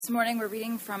This morning we're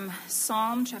reading from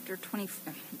Psalm chapter 20.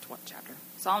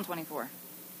 Psalm 24.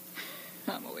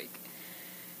 I'm awake.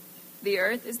 The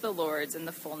earth is the Lord's and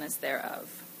the fullness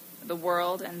thereof, the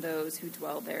world and those who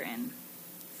dwell therein.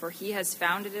 For he has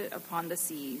founded it upon the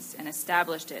seas and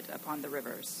established it upon the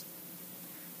rivers.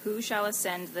 Who shall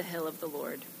ascend the hill of the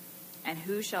Lord, and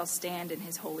who shall stand in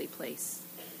his holy place?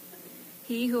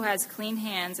 He who has clean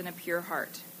hands and a pure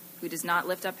heart, who does not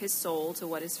lift up his soul to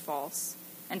what is false,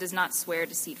 and does not swear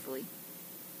deceitfully.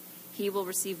 He will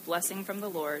receive blessing from the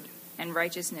Lord and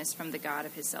righteousness from the God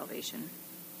of his salvation.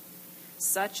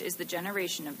 Such is the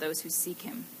generation of those who seek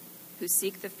him, who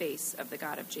seek the face of the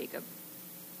God of Jacob.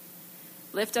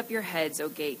 Lift up your heads, O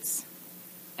gates,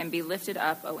 and be lifted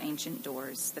up, O ancient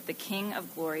doors, that the King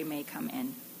of glory may come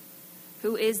in.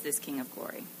 Who is this King of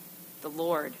glory? The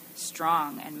Lord,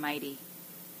 strong and mighty,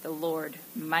 the Lord,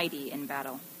 mighty in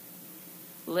battle.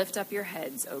 Lift up your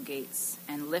heads, O gates,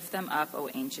 and lift them up, O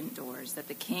ancient doors, that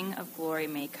the King of glory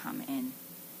may come in.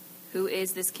 Who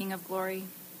is this King of glory?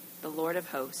 The Lord of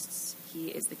hosts. He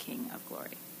is the King of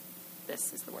glory.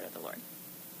 This is the word of the Lord.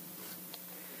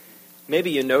 Maybe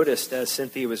you noticed as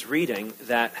Cynthia was reading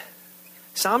that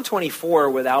Psalm 24,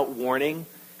 without warning,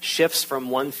 shifts from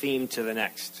one theme to the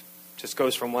next. Just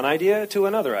goes from one idea to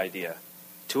another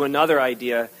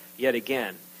idea yet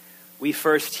again. We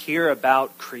first hear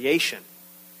about creation.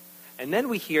 And then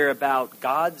we hear about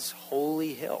God's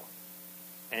holy hill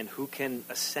and who can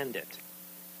ascend it.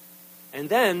 And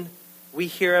then we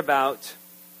hear about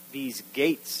these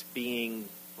gates being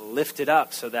lifted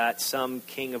up so that some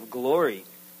King of glory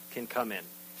can come in.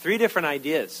 3 different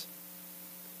ideas.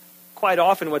 Quite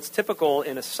often what's typical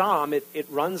in a psalm, it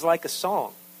runs like a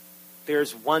song.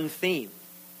 There's one theme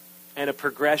and a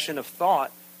progression of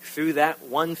thought through that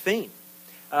one theme.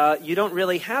 You don't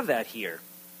really have that here.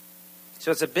 So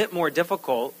it's a bit more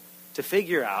difficult to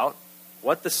figure out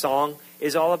what the song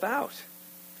is all about.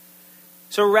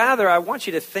 So rather, I want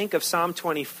you to think of Psalm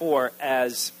 24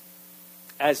 as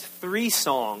 3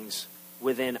 songs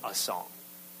within a song.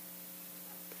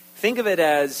 Think of it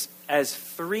as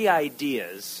 3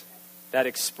 ideas that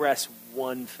express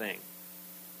one thing,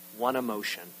 one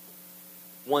emotion,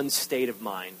 one state of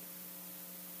mind.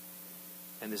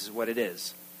 And this is what it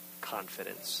is: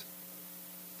 confidence.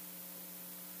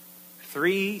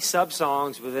 3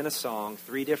 sub-songs within a song,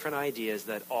 3 different ideas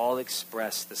that all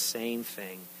express the same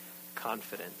thing,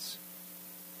 confidence.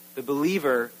 The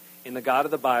believer in the God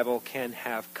of the Bible can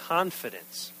have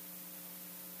confidence.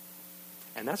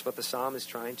 And that's what the psalm is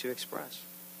trying to express.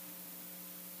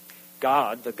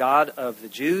 God, the God of the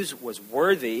Jews, was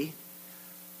worthy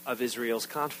of Israel's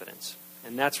confidence.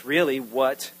 And that's really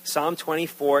what Psalm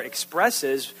 24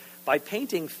 expresses by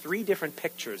painting 3 different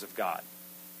pictures of God.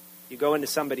 You go into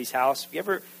somebody's house.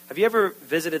 Have you ever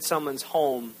visited someone's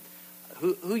home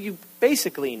who you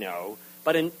basically know,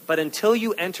 but until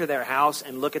you enter their house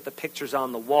and look at the pictures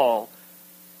on the wall,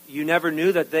 you never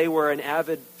knew that they were an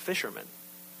avid fisherman.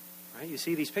 Right? You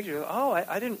see these pictures. Oh,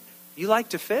 I didn't. You like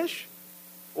to fish?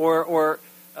 Or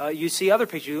you see other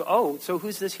pictures. Oh, so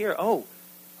who's this here? Oh,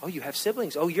 you have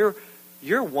siblings. Oh,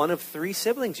 you're one of 3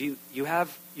 siblings. You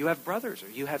have brothers or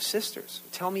you have sisters.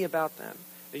 Tell me about them.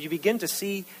 You begin to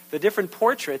see the different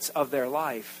portraits of their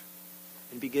life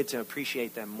and begin to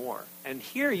appreciate them more. And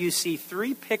here you see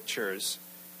 3 pictures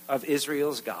of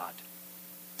Israel's God,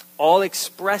 all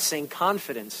expressing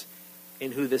confidence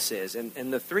in who this is.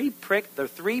 And the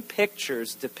three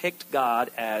pictures depict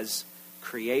God as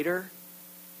creator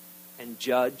and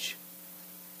judge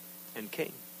and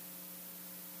king.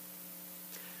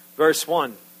 Verse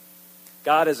 1,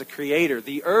 God is a creator.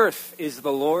 The earth is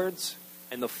the Lord's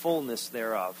and the fullness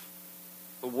thereof,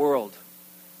 the world,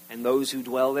 and those who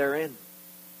dwell therein.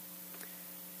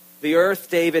 The earth,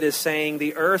 David is saying,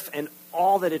 the earth and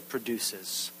all that it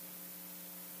produces,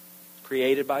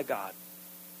 created by God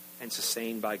and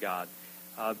sustained by God.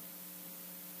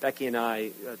 Becky and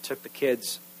I took the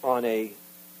kids on a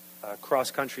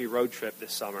cross-country road trip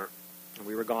this summer, and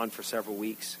we were gone for several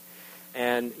weeks.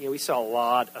 And we saw a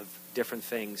lot of different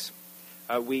things.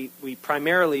 We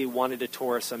primarily wanted to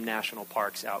tour some national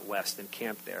parks out west and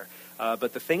camp there.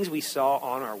 But the things we saw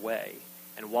on our way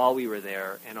and while we were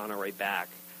there and on our way back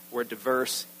were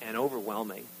diverse and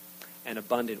overwhelming and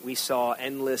abundant. We saw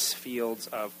endless fields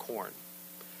of corn,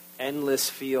 endless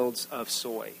fields of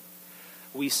soy.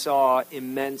 We saw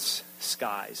immense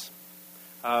skies.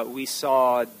 We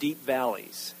saw deep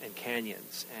valleys and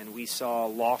canyons, and we saw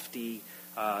lofty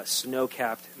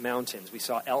snow-capped mountains. We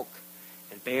saw elk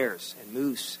and bears and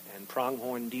moose and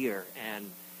pronghorn deer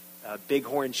and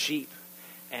bighorn sheep.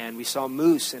 And we saw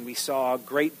moose, and we saw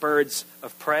great birds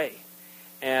of prey.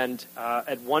 And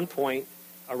at one point,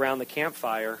 around the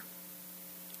campfire,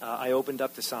 I opened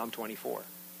up to Psalm 24.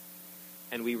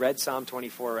 And we read Psalm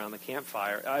 24 around the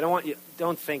campfire.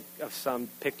 Don't think of some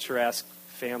picturesque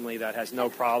family that has no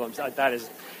problems. That is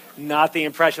not the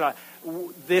impression.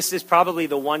 This is probably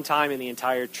the one time in the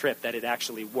entire trip that it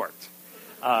actually worked.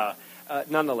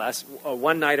 Nonetheless,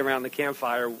 one night around the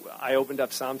campfire, I opened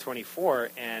up Psalm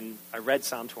 24 and I read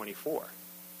Psalm 24.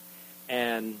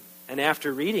 And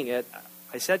after reading it,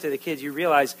 I said to the kids, you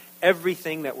realize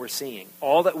everything that we're seeing,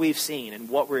 all that we've seen and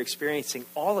what we're experiencing,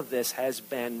 all of this has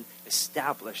been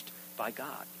established by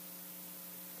God.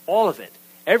 All of it.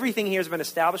 Everything here has been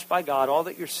established by God, all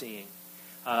that you're seeing.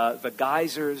 The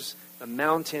geysers, the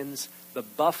mountains, the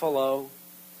buffalo,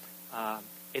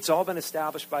 it's all been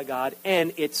established by God,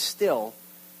 and it's still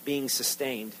being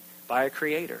sustained by a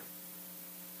creator.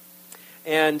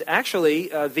 And actually,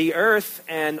 the earth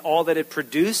and all that it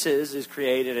produces is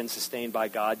created and sustained by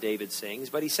God, David sings.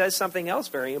 But he says something else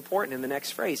very important in the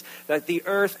next phrase, that the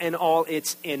earth and all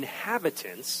its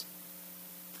inhabitants,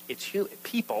 its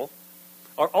people,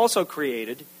 are also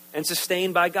created and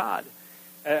sustained by God.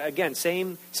 Again,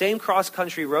 same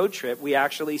cross-country road trip, we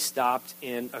actually stopped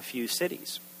in a few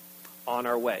cities on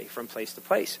our way from place to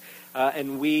place.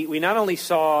 And we not only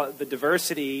saw the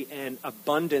diversity and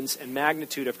abundance and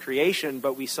magnitude of creation,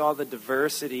 but we saw the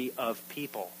diversity of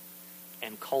people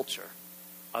and culture,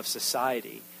 of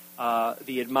society,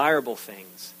 the admirable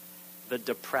things, the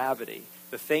depravity,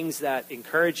 the things that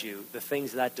encourage you, the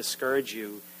things that discourage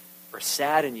you, or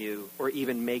sadden you, or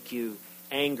even make you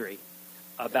angry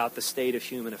about the state of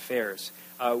human affairs.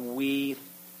 We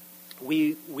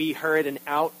heard an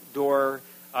outdoor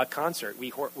concert.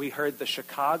 We heard the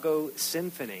Chicago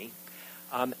Symphony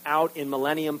out in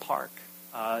Millennium Park,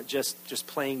 just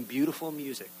playing beautiful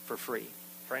music for free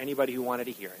for anybody who wanted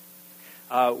to hear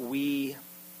it. We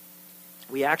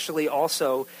actually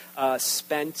also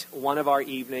spent one of our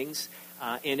evenings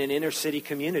in an inner city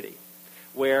community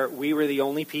where we were the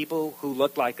only people who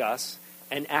looked like us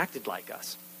and acted like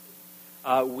us.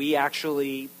 We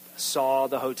actually saw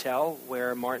the hotel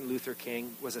where Martin Luther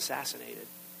King was assassinated.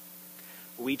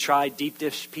 We tried deep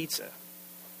dish pizza.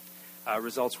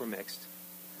 Results were mixed.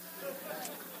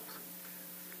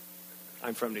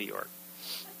 I'm from New York,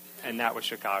 and that was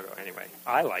Chicago. Anyway,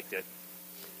 I liked it.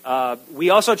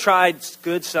 We also tried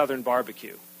good Southern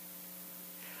barbecue.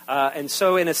 And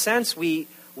so in a sense, we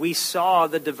saw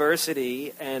the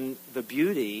diversity and the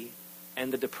beauty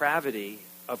and the depravity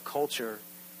of culture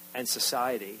and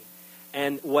society.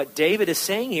 And what David is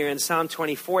saying here in Psalm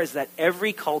 24 is that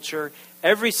every culture,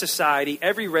 every society,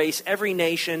 every race, every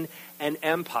nation and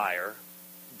empire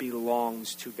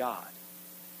belongs to God.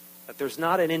 That there's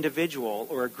not an individual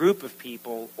or a group of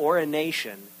people or a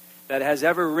nation that has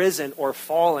ever risen or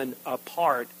fallen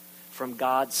apart from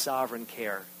God's sovereign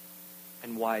care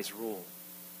and wise rule.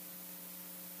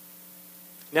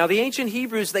 Now, the ancient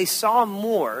Hebrews, they saw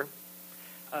more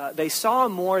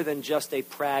than just a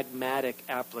pragmatic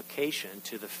application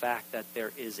to the fact that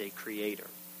there is a creator.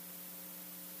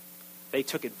 They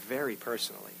took it very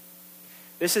personally.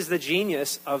 This is the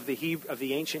genius of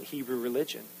the ancient Hebrew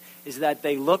religion, is that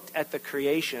they looked at the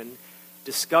creation,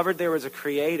 discovered there was a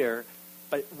creator,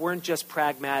 but weren't just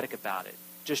pragmatic about it,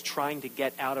 just trying to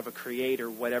get out of a creator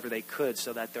whatever they could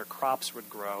so that their crops would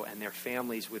grow and their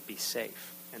families would be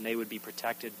safe and they would be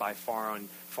protected by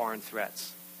foreign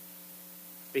threats.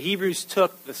 The Hebrews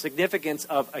took the significance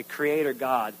of a creator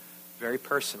God very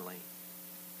personally.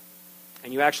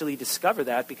 And you actually discover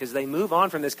that because they move on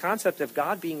from this concept of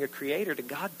God being a creator to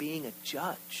God being a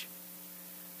judge.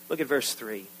 Look at verse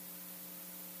 3.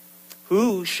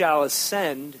 Who shall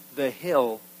ascend the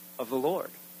hill of the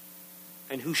Lord?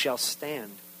 And who shall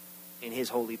stand in his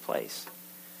holy place?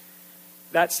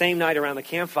 That same night around the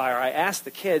campfire, I asked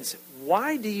the kids,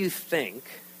 why do you think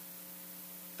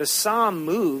the psalm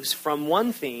moves from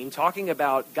one theme, talking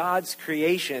about God's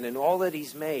creation and all that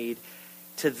he's made,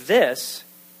 to this,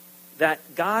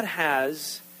 that God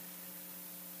has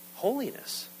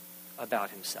holiness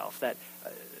about himself,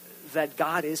 that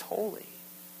God is holy,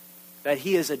 that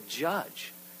he is a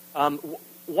judge?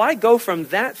 Why go from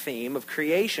that theme of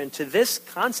creation to this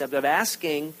concept of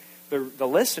asking the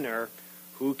listener,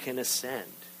 who can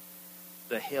ascend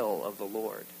the hill of the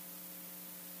Lord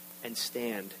and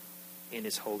stand in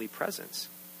his holy presence?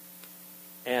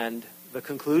 And the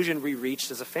conclusion we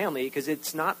reached as a family, because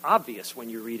it's not obvious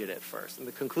when you read it at first, and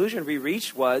the conclusion we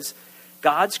reached was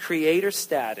God's creator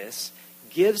status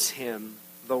gives him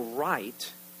the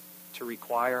right to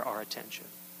require our attention.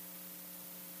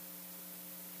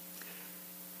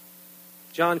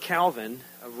 John Calvin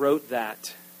wrote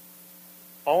that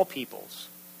all peoples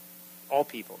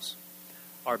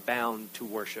are bound to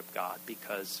worship God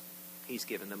because he's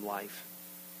given them life.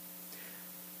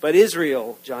 But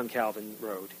Israel, John Calvin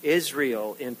wrote,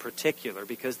 Israel in particular,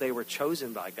 because they were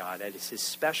chosen by God as his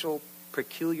special,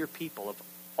 peculiar people of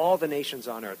all the nations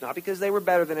on earth, not because they were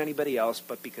better than anybody else,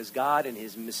 but because God in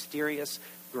his mysterious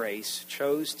grace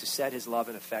chose to set his love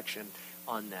and affection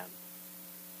on them.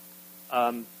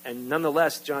 And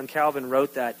nonetheless, John Calvin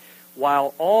wrote that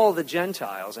while all the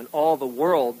Gentiles and all the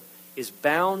world is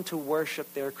bound to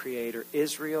worship their Creator,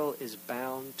 Israel is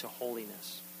bound to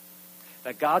holiness.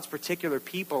 That God's particular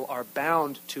people are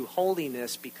bound to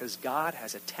holiness because God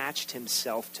has attached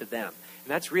himself to them.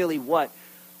 And that's really what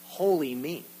holy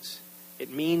means.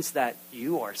 It means that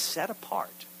you are set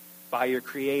apart by your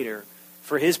Creator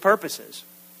for his purposes.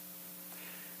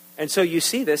 And so you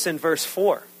see this in verse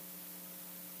 4.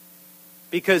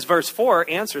 Because verse 4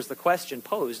 answers the question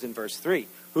posed in verse 3.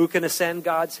 Who can ascend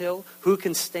God's hill? Who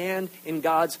can stand in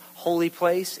God's holy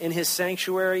place, in his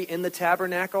sanctuary, in the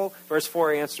tabernacle? Verse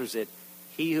 4 answers it.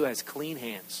 He who has clean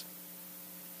hands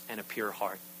and a pure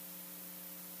heart.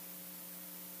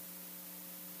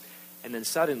 And then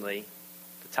suddenly,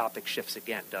 the topic shifts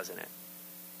again, doesn't it?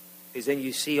 Because then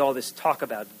you see all this talk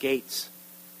about gates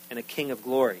and a king of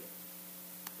glory.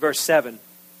 Verse 7.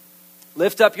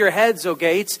 Lift up your heads, O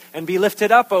gates, and be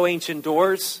lifted up, O ancient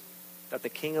doors, that the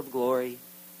King of glory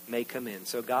may come in.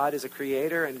 So God is a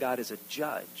creator and God is a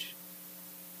judge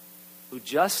who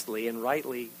justly and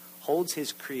rightly holds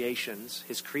his creations,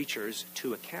 his creatures,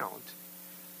 to account.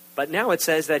 But now it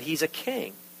says that he's a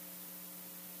king.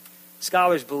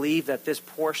 Scholars believe that this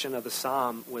portion of the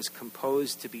psalm was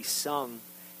composed to be sung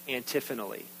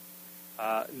antiphonally,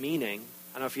 meaning,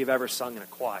 I don't know if you've ever sung in a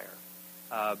choir,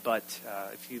 but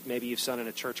if maybe you've sung in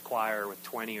a church choir with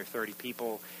 20 or 30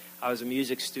 people. I was a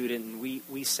music student, and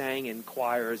we sang in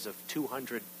choirs of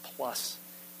 200 plus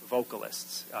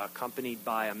vocalists, accompanied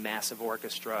by a massive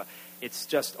orchestra. It's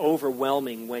just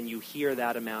overwhelming when you hear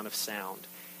that amount of sound.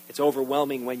 It's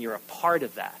overwhelming when you're a part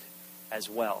of that as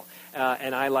well.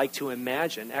 And I like to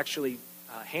imagine, actually,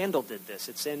 Handel did this.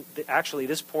 Actually,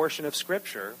 this portion of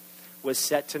Scripture was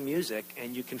set to music,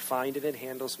 and you can find it in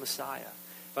Handel's Messiah.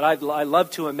 But I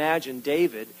love to imagine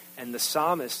David and the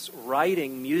psalmists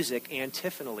writing music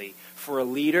antiphonally for a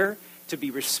leader to be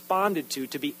responded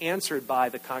to be answered by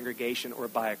the congregation or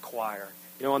by a choir.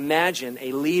 You know, imagine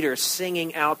a leader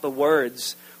singing out the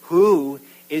words, "Who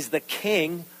is the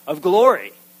King of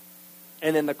glory?"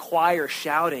 And then the choir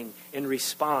shouting in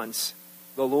response,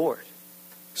 "The Lord,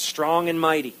 strong and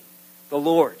mighty, the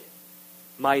Lord,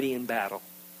 mighty in battle."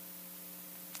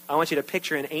 I want you to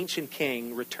picture an ancient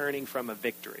king returning from a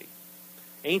victory.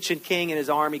 Ancient king and his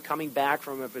army coming back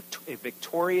from a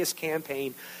victorious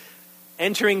campaign,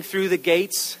 entering through the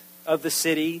gates of the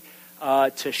city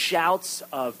to shouts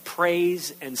of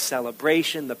praise and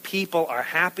celebration. The people are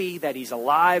happy that he's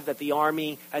alive, that the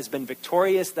army has been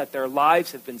victorious, that their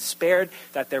lives have been spared,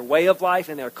 that their way of life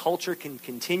and their culture can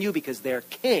continue because their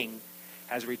king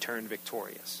has returned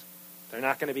victorious. They're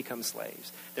not going to become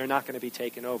slaves. They're not going to be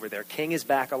taken over. Their king is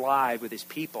back alive with his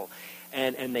people.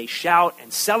 And they shout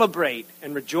and celebrate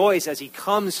and rejoice as he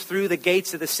comes through the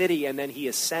gates of the city, and then he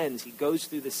ascends. He goes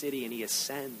through the city and he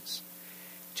ascends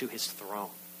to his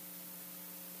throne.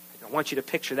 I want you to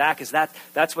picture that because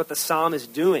that's what the psalm is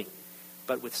doing,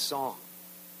 but with song.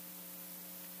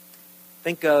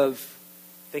 Think of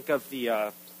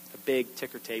the big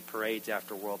ticker tape parades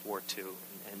after World War II.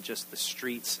 And just the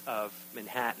streets of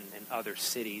Manhattan and other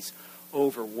cities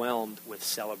overwhelmed with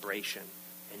celebration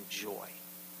and joy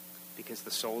because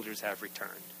the soldiers have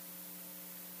returned.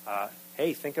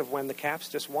 Hey, think of when the Caps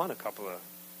just won a couple of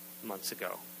months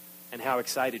ago and how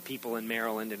excited people in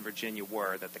Maryland and Virginia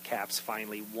were that the Caps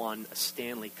finally won a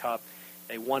Stanley Cup.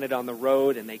 They won it on the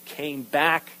road, and they came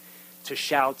back to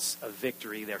shouts of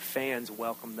victory. Their fans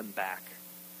welcomed them back.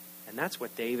 And that's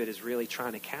what David is really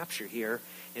trying to capture here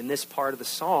in this part of the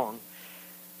song.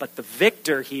 But the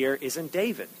victor here isn't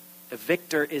David. The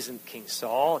victor isn't King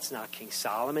Saul. It's not King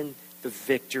Solomon. The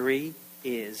victory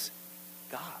is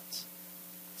God's.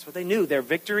 That's what they knew. Their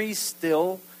victories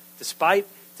still, despite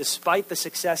the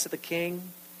success of the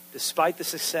king, despite the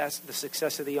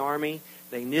success of the army,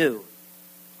 they knew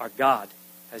our God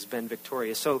has been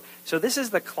victorious. So this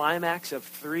is the climax of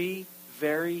three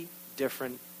very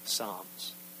different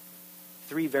psalms.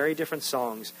 Three very different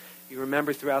songs. You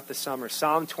remember throughout the summer,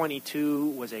 Psalm 22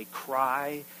 was a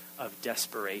cry of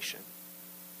desperation.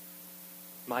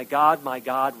 My God,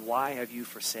 why have you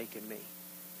forsaken me?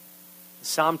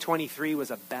 Psalm 23 was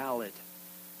a ballad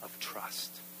of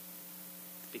trust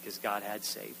because God had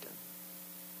saved him.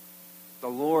 The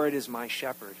Lord is my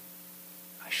shepherd.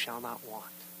 I shall not want.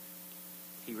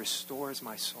 He restores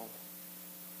my soul.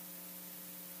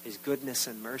 His goodness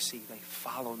and mercy, they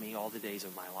follow me all the days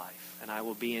of my life, and I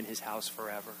will be in his house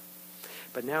forever.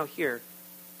 But now here,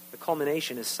 the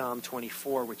culmination is Psalm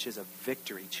 24, which is a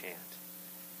victory chant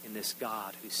in this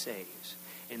God who saves,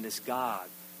 in this God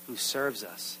who serves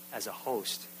us as a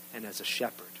host and as a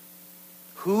shepherd.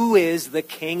 Who is the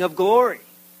King of glory?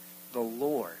 The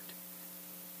Lord,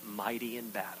 mighty in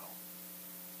battle.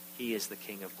 He is the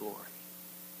King of glory.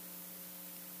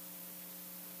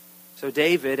 So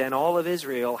David and all of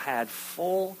Israel had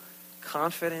full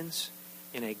confidence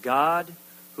in a God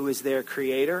who is their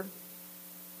creator,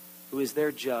 who is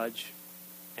their judge,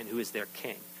 and who is their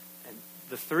king. And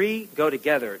the three go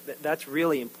together. That's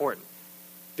really important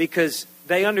because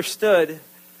they understood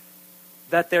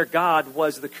that their God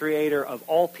was the creator of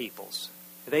all peoples.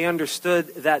 They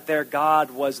understood that their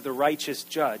God was the righteous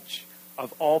judge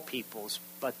of all peoples,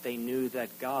 but they knew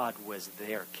that God was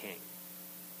their king.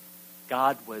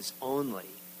 God was only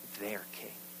their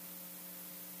king.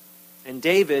 And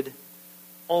David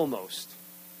almost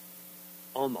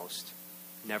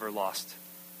never lost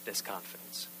this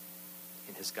confidence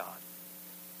in his God.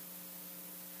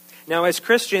 Now, as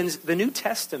Christians, the New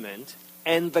Testament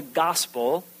and the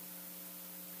gospel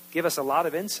give us a lot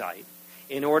of insight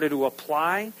in order to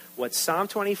apply what Psalm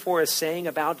 24 is saying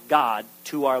about God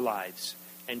to our lives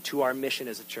and to our mission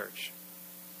as a church.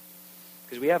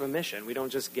 Because we have a mission. We don't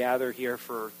just gather here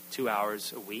for 2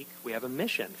 hours a week. We have a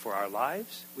mission for our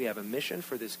lives. We have a mission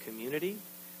for this community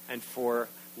and for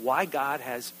why God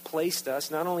has placed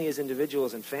us not only as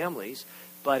individuals and families,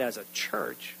 but as a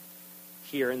church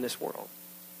here in this world.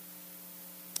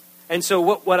 And so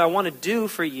what I want to do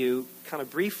for you kind of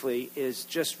briefly is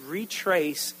just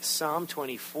retrace Psalm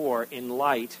 24 in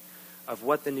light of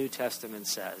what the New Testament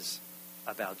says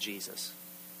about Jesus.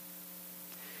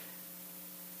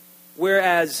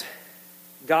 Whereas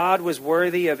God was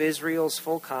worthy of Israel's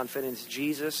full confidence,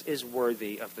 Jesus is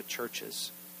worthy of the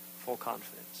church's full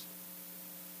confidence.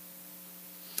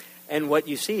 And what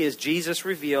you see is Jesus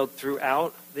revealed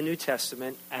throughout the New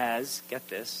Testament as, get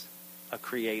this, a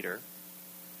creator,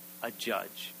 a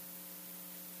judge,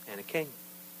 and a king.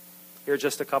 Here are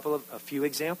just a few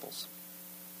examples.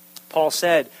 Paul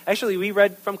said, actually we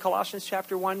read from Colossians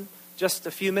chapter 1 just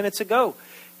a few minutes ago.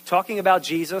 Talking about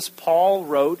Jesus, Paul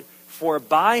wrote, "For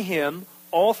by him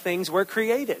all things were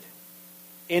created,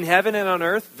 in heaven and on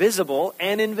earth, visible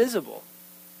and invisible."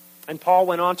 And Paul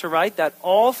went on to write that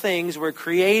all things were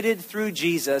created through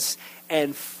Jesus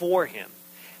and for him.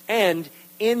 And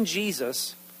in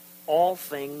Jesus, all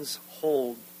things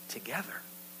hold together.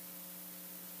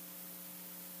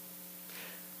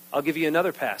 I'll give you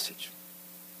another passage.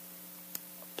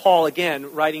 Paul,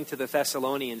 again, writing to the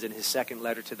Thessalonians in his second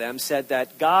letter to them, said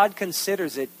that God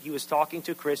considers it, he was talking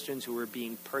to Christians who were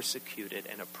being persecuted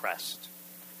and oppressed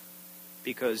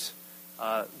because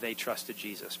they trusted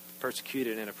Jesus,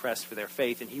 persecuted and oppressed for their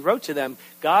faith. And he wrote to them,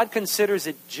 God considers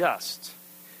it just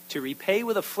to repay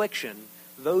with affliction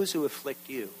those who afflict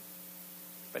you.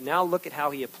 But now look at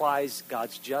how he applies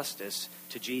God's justice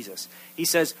to Jesus. He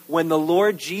says, when the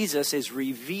Lord Jesus is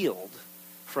revealed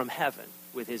from heaven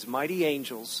with his mighty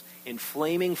angels in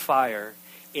flaming fire,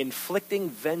 inflicting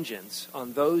vengeance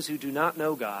on those who do not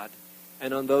know God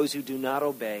and on those who do not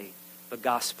obey the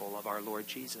gospel of our Lord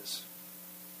Jesus.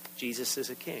 Jesus is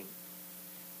a king.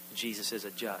 Jesus is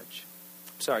a judge.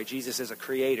 Jesus is a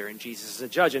creator and Jesus is a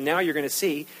judge. And now you're going to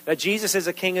see that Jesus is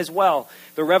a king as well.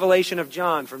 The revelation of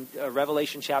John from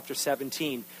Revelation chapter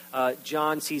 17.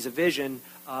 John sees a vision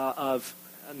of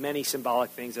many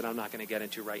symbolic things that I'm not going to get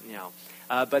into right now.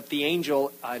 But an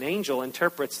angel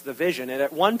interprets the vision. And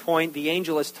at one point, the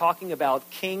angel is talking about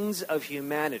kings of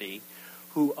humanity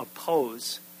who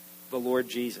oppose the Lord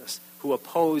Jesus, who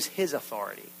oppose his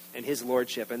authority and his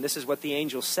lordship. And this is what the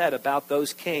angel said about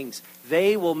those kings.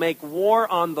 They will make war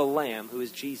on the Lamb, who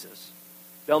is Jesus.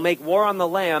 They'll make war on the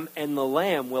Lamb, and the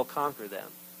Lamb will conquer them.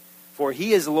 For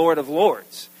he is Lord of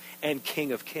lords and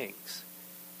King of kings.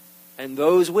 And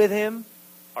those with him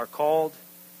are called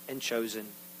and chosen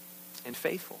and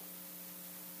faithful.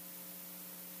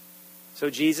 So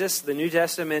Jesus, the New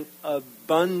Testament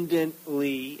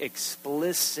abundantly,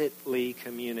 explicitly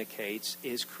communicates,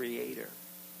 is creator.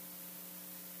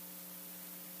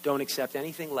 Don't accept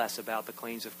anything less about the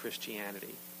claims of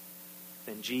Christianity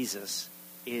than Jesus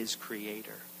is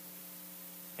creator.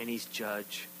 And he's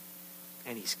judge.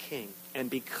 And he's king. And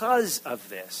because of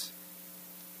this,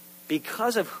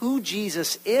 because of who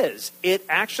Jesus is, it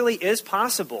actually is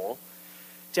possible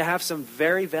to have some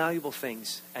very valuable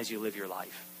things as you live your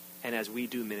life and as we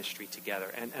do ministry together.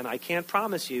 And I can't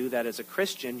promise you that as a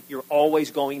Christian, you're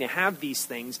always going to have these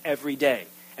things every day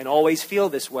and always feel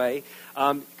this way,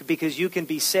 because you can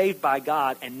be saved by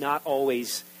God and not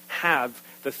always have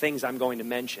the things I'm going to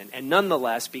mention. And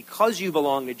nonetheless, because you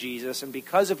belong to Jesus and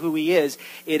because of who he is,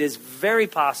 it is very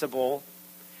possible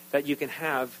that you can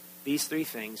have these three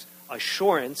things: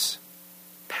 assurance,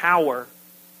 power,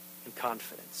 and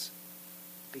confidence.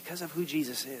 Because of who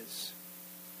Jesus is,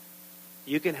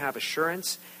 you can have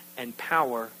assurance and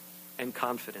power and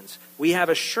confidence. We have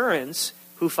assurance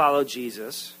who follow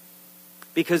Jesus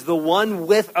because the one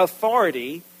with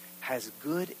authority has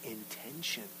good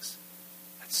intentions.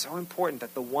 That's so important,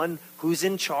 that the one who's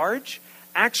in charge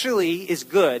actually is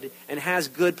good and has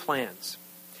good plans.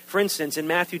 For instance, in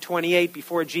Matthew 28,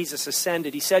 before Jesus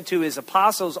ascended, he said to his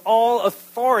apostles, all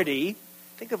authority,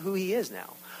 think of who he is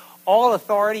now, all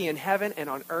authority in heaven and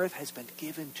on earth has been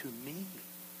given to me.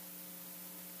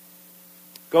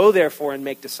 Go therefore and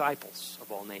make disciples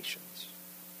of all nations.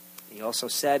 He also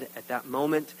said at that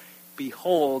moment,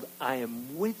 behold, I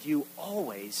am with you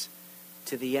always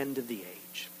to the end of the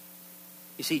age.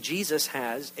 You see, Jesus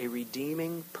has a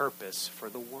redeeming purpose for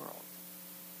the world.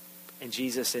 And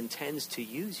Jesus intends to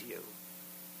use you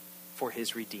for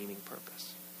his redeeming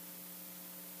purpose.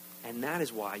 And that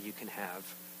is why you can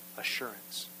have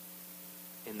assurance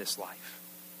in this life.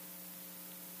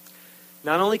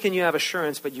 Not only can you have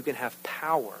assurance, but you can have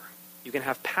power. You can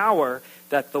have power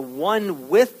that the one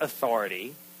with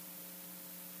authority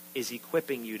is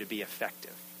equipping you to be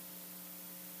effective.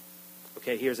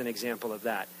 Okay, here's an example of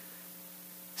that.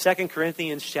 2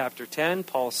 Corinthians chapter 10,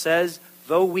 Paul says,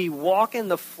 though we walk in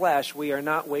the flesh, we are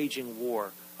not waging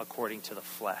war according to the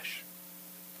flesh.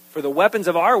 For the weapons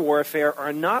of our warfare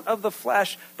are not of the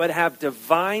flesh, but have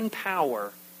divine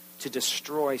power to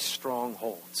destroy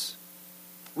strongholds.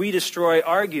 We destroy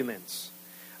arguments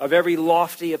of every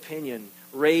lofty opinion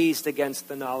raised against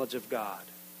the knowledge of God,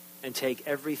 and take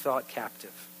every thought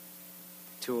captive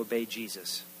to obey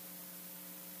Jesus.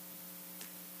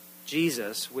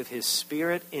 Jesus, with his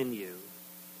Spirit in you,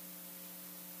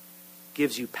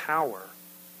 gives you power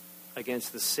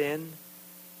against the sin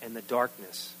and the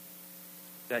darkness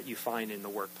that you find in the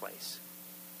workplace.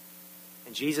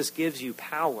 And Jesus gives you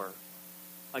power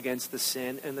against the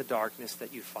sin and the darkness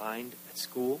that you find at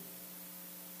school,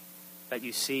 that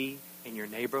you see in your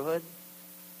neighborhood,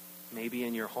 maybe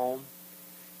in your home.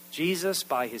 Jesus,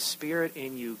 by his Spirit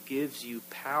in you, gives you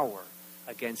power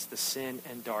against the sin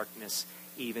and darkness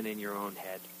even in your own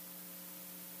head.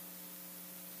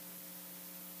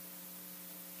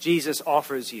 Jesus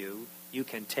offers you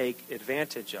can take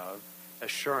advantage of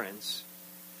assurance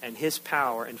and his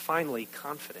power, and finally,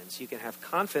 confidence. You can have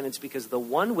confidence because the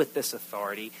one with this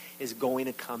authority is going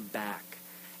to come back.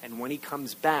 And when he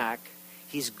comes back,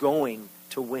 he's going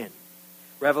to win.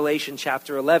 Revelation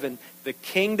chapter 11, the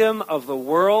kingdom of the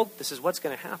world, this is what's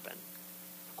going to happen,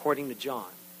 according to John.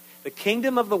 The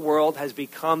kingdom of the world has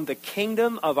become the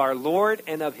kingdom of our Lord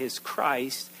and of his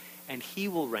Christ, and he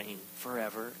will reign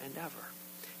forever and ever.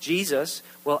 Jesus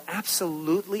will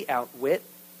absolutely outwit,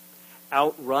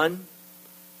 outrun,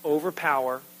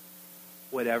 overpower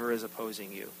whatever is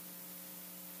opposing you.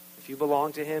 If you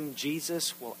belong to him,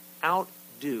 Jesus will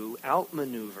outdo,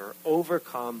 outmaneuver,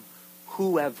 overcome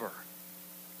whoever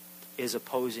is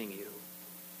opposing you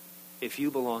if you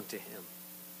belong to him.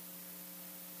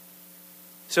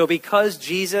 So because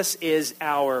Jesus is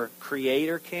our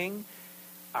creator king,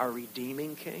 our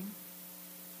redeeming king,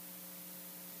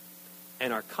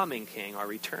 and our coming king, our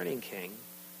returning king,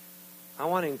 I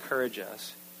want to encourage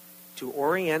us to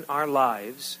orient our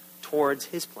lives towards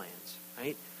his plans,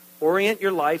 right? Orient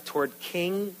your life toward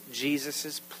King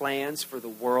Jesus' plans for the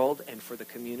world and for the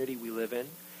community we live in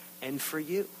and for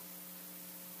you.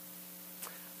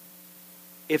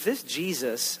 If this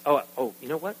Jesus, you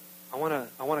know what? I want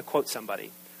to quote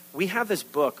somebody. We have this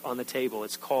book on the table.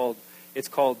 It's called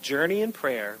Journey in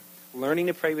Prayer, Learning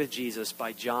to Pray with Jesus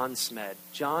by John Smed.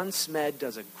 John Smed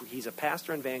he's a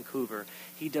pastor in Vancouver.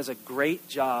 He does a great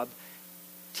job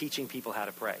teaching people how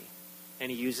to pray. And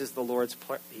he uses the Lord's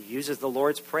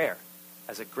Prayer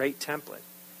as a great template.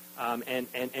 And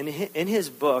in his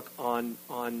book on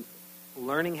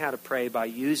learning how to pray by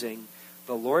using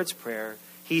the Lord's Prayer,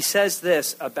 he says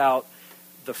this about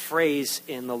the phrase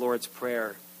in the Lord's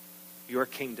Prayer, your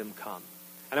kingdom come.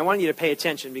 And I want you to pay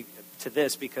attention to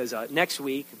this because next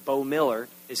week, Bo Miller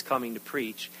is coming to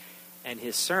preach, and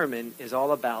his sermon is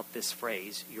all about this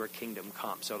phrase, your kingdom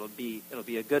come. So it'll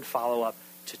be a good follow-up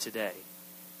to today.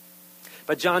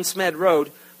 But John Smed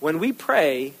wrote, when we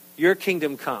pray, your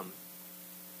kingdom come,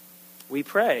 we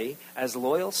pray as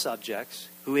loyal subjects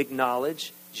who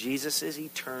acknowledge Jesus'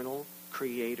 eternal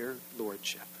creator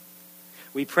lordship.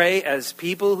 We pray as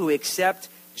people who accept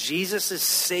Jesus'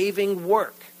 saving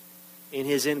work in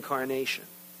his incarnation.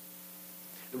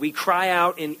 We cry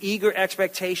out in eager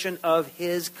expectation of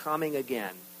his coming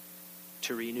again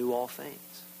to renew all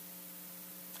things.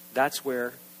 That's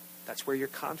where your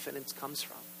confidence comes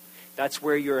from. That's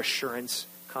where your assurance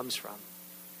comes from.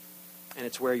 And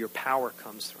it's where your power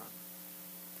comes from.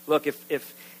 Look,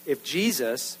 if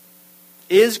Jesus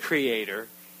is creator,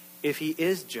 if he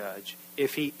is judge,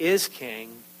 if he is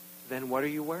king, then what are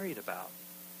you worried about?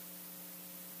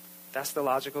 That's the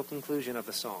logical conclusion of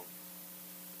the song.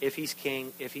 If he's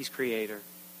king, if he's creator,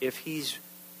 if he's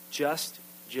just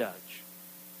judge,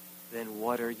 then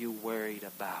what are you worried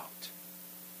about?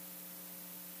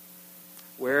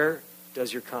 Where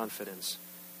does your confidence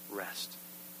rest?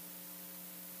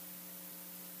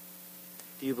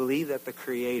 Do you believe that the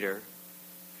Creator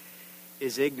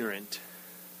is ignorant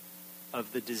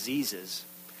of the diseases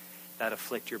that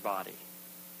afflict your body?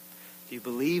 Do you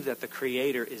believe that the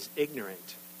Creator is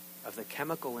ignorant of the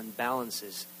chemical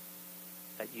imbalances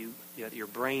that your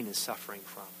brain is suffering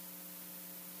from?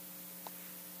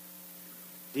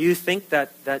 Do you think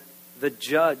that the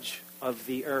judge of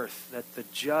the earth, that the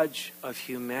judge of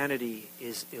humanity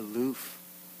is aloof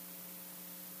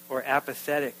or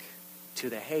apathetic to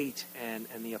the hate and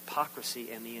the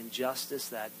hypocrisy and the injustice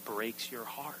that breaks your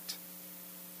heart?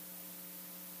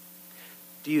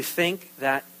 Do you think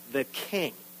that the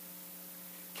king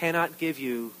cannot give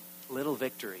you little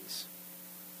victories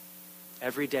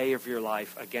every day of your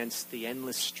life against the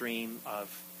endless stream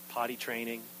of potty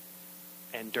training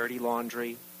and dirty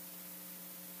laundry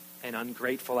and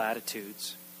ungrateful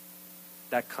attitudes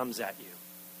that comes at you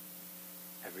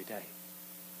every day?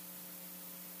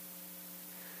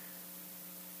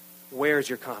 Where's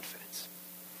your confidence?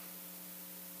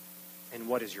 And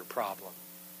what is your problem?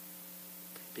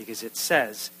 Because it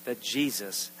says that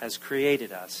Jesus has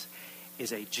created us,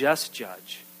 is a just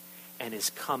judge, and is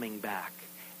coming back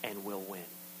and will win.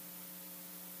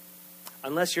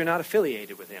 Unless you're not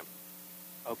affiliated with him.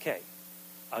 Okay,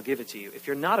 I'll give it to you. If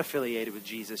you're not affiliated with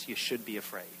Jesus, you should be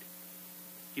afraid.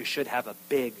 You should have a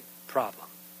big problem.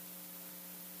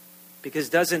 Because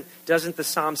doesn't the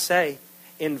psalm say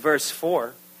in verse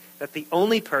 4 that the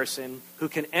only person who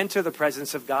can enter the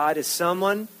presence of God is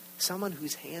someone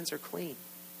whose hands are clean?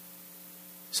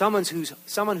 Someone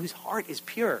whose heart is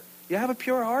pure. You have a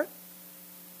pure heart?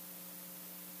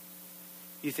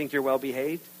 You think you're well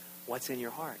behaved? What's in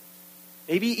your heart?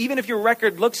 Maybe even if your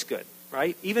record looks good,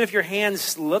 right? Even if your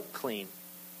hands look clean,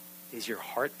 is your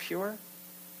heart pure?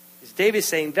 As David is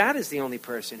saying, that is the only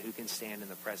person who can stand in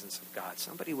the presence of God.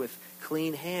 Somebody with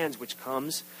clean hands, which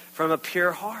comes from a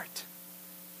pure heart.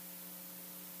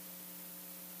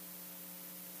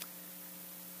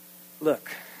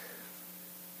 Look,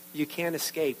 you can't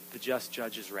escape the just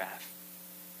judge's wrath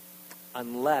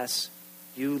unless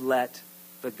you let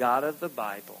the God of the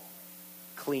Bible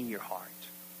clean your heart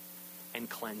and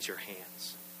cleanse your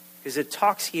hands. Because it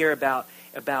talks here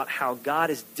about how God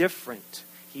is different.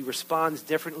 He responds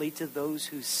differently to those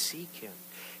who seek him.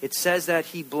 It says that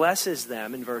he blesses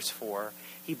them in verse 4.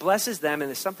 He blesses them, and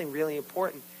there's something really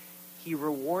important. He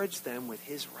rewards them with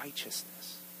his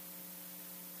righteousness,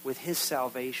 with his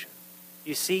salvation.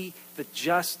 You see, the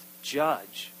just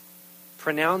judge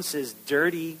pronounces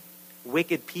dirty,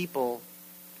 wicked people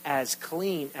as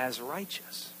clean as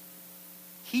righteous.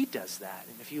 He does that.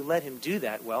 And if you let him do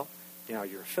that, well, now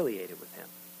you're affiliated with him.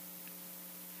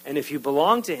 And if you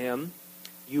belong to him,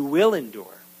 you will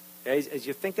endure. Okay? As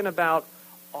you're thinking about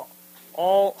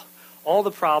all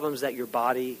the problems that your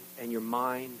body and your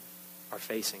mind are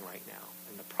facing right now,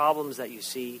 and the problems that you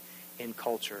see in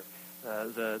culture,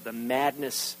 the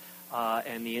madness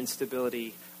and the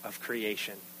instability of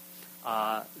creation,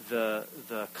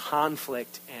 the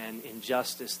conflict and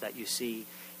injustice that you see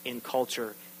in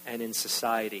culture and in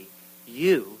society,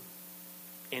 you,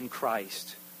 in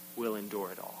Christ, will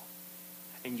endure it all.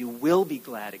 And you will be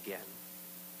glad again.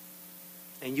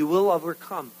 And you will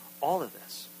overcome all of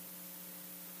this.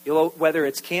 Whether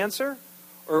it's cancer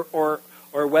or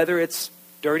whether it's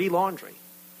dirty laundry,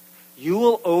 you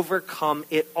will overcome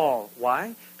it all.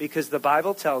 Why? Because the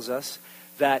Bible tells us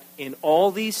that in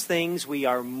all these things we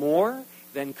are more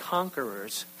than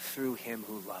conquerors through him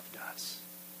who loved us.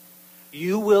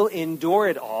 You will endure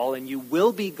it all, and you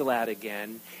will be glad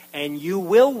again, and you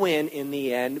will win in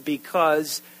the end,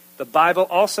 because the Bible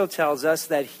also tells us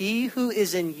that he who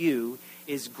is in you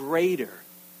is greater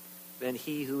than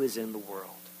he who is in the world.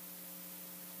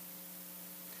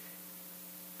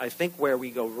 I think where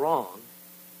we go wrong,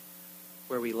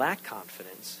 where we lack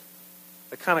confidence,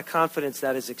 the kind of confidence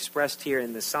that is expressed here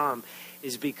in the psalm,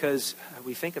 is because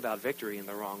we think about victory in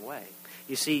the wrong way.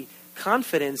 You see,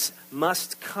 confidence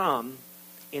must come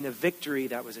in a victory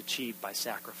that was achieved by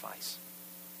sacrifice.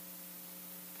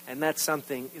 And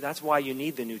that's why you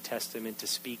need the New Testament to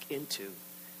speak into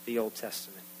the Old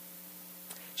Testament.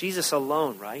 Jesus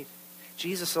alone, right?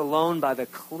 Jesus alone, by the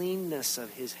cleanness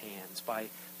of his hands, by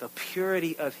the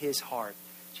purity of his heart,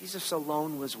 Jesus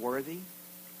alone was worthy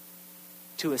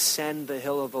to ascend the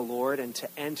hill of the Lord and to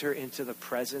enter into the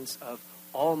presence of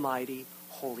Almighty,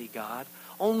 holy God.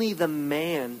 Only the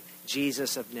man,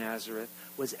 Jesus of Nazareth,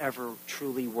 was ever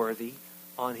truly worthy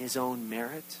on his own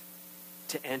merit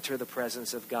to enter the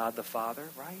presence of God the Father,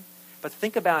 right? But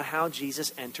think about how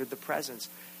Jesus entered the presence.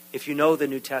 If you know the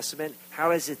New Testament,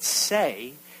 how does it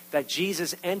say that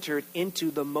Jesus entered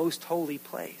into the most holy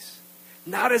place?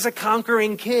 Not as a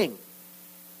conquering king,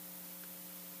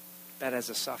 but as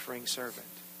a suffering servant.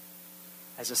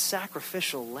 As a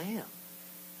sacrificial lamb,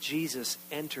 Jesus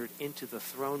entered into the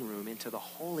throne room, into the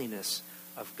holiness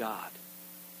of God.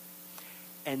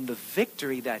 And the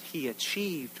victory that he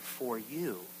achieved for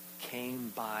you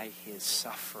came by his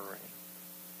suffering.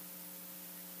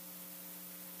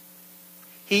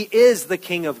 He is the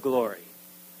King of glory.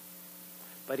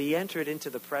 But he entered into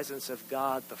the presence of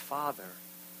God the Father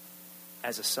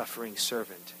as a suffering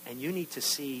servant. And you need to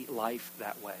see life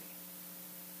that way.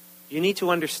 You need to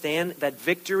understand that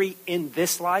victory in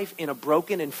this life, in a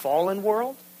broken and fallen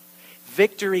world,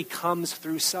 victory comes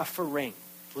through suffering.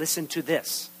 Listen to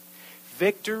this.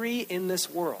 Victory in this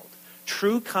world,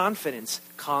 true confidence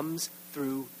comes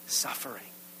through suffering.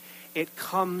 It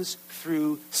comes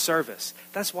through service.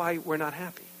 That's why we're not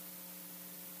happy.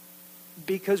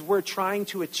 Because we're trying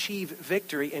to achieve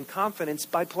victory and confidence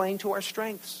by playing to our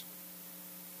strengths.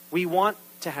 We want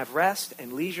to have rest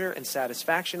and leisure and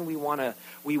satisfaction. We want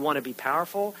to be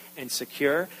powerful and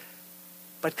secure.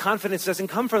 But confidence doesn't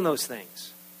come from those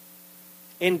things.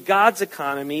 In God's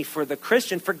economy, for the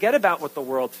Christian, forget about what the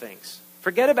world thinks.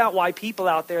 Forget about why people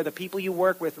out there, the people you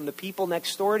work with and the people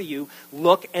next door to you,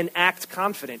 look and act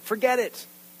confident. Forget it.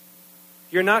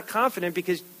 You're not confident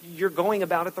because you're going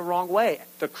about it the wrong way.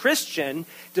 The Christian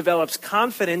develops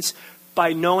confidence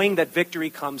by knowing that victory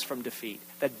comes from defeat.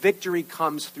 That victory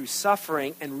comes through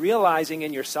suffering and realizing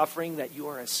in your suffering that you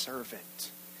are a servant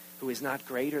who is not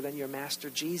greater than your master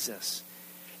Jesus.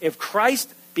 If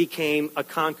Christ became a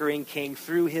conquering king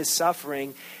through his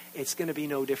suffering, it's going to be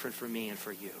no different for me and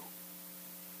for you.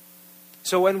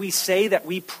 So when we say that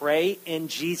we pray in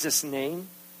Jesus' name,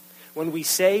 when we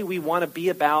say we want to be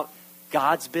about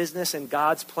God's business and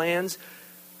God's plans,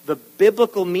 the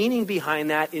biblical meaning behind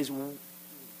that is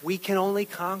we can only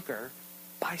conquer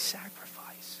by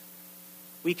sacrifice.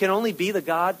 We can only be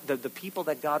the people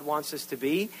that God wants us to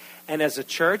be. And as a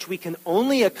church, we can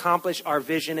only accomplish our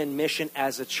vision and mission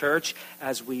as a church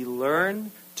as we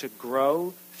learn to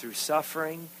grow through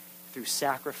suffering, through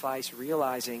sacrifice,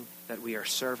 realizing that we are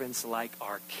servants like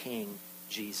our King,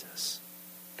 Jesus.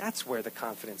 That's where the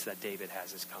confidence that David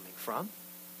has is coming from.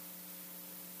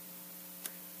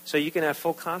 So you can have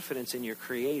full confidence in your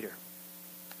Creator,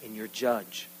 in your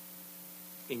Judge,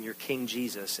 in your King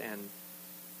Jesus. And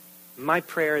my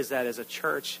prayer is that as a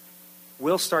church,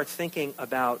 we'll start thinking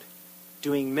about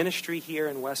doing ministry here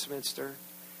in Westminster,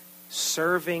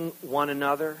 serving one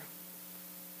another,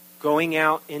 going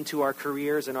out into our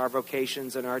careers and our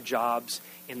vocations and our jobs,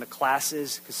 in the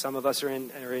classes, because some of us are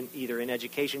either in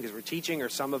education because we're teaching, or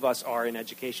some of us are in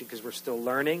education because we're still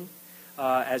learning.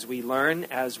 As we learn,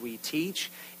 as we teach,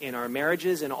 in our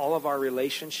marriages, in all of our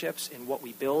relationships, in what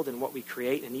we build and what we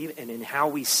create, and in how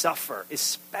we suffer,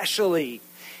 especially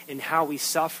in how we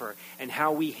suffer and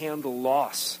how we handle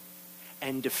loss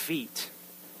and defeat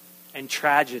and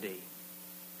tragedy.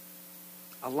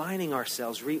 Aligning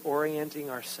ourselves, reorienting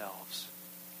ourselves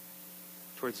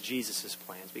towards Jesus'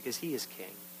 plans, because he is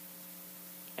King.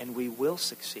 And we will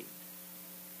succeed.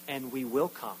 And we will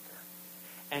conquer.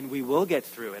 And we will get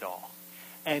through it all.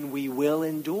 And we will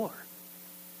endure.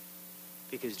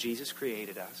 Because Jesus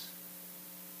created us.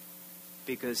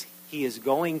 Because he is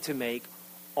going to make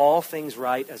all things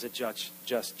right as a just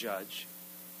judge.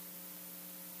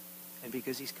 And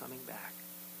because he's coming back.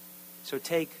 So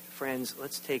friends,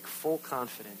 let's take full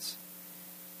confidence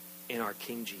in our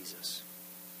King Jesus.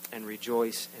 And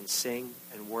rejoice and sing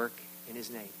and work in his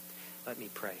name. Let me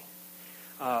pray.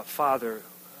 Father,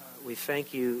 we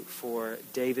thank you for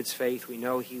David's faith. We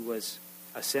know he was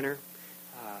a sinner,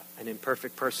 an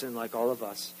imperfect person like all of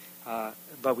us.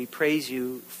 But we praise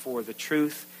you for the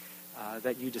truth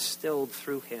that you distilled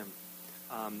through him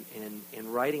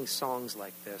in writing songs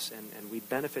like this. And we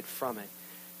benefit from it.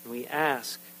 And we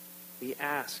ask,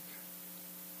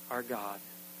 our God,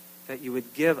 that you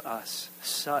would give us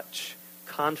such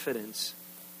confidence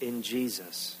in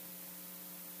Jesus.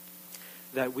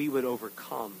 that we would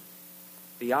overcome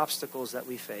the obstacles that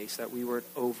we face, that we would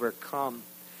overcome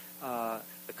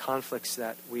the conflicts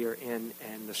that we are in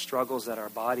and the struggles that our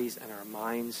bodies and our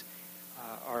minds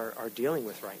are dealing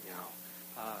with right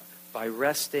now by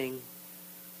resting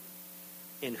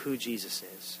in who Jesus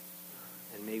is.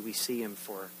 And may we see him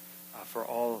for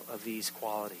all of these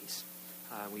qualities.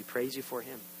 We praise you for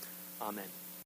him. Amen.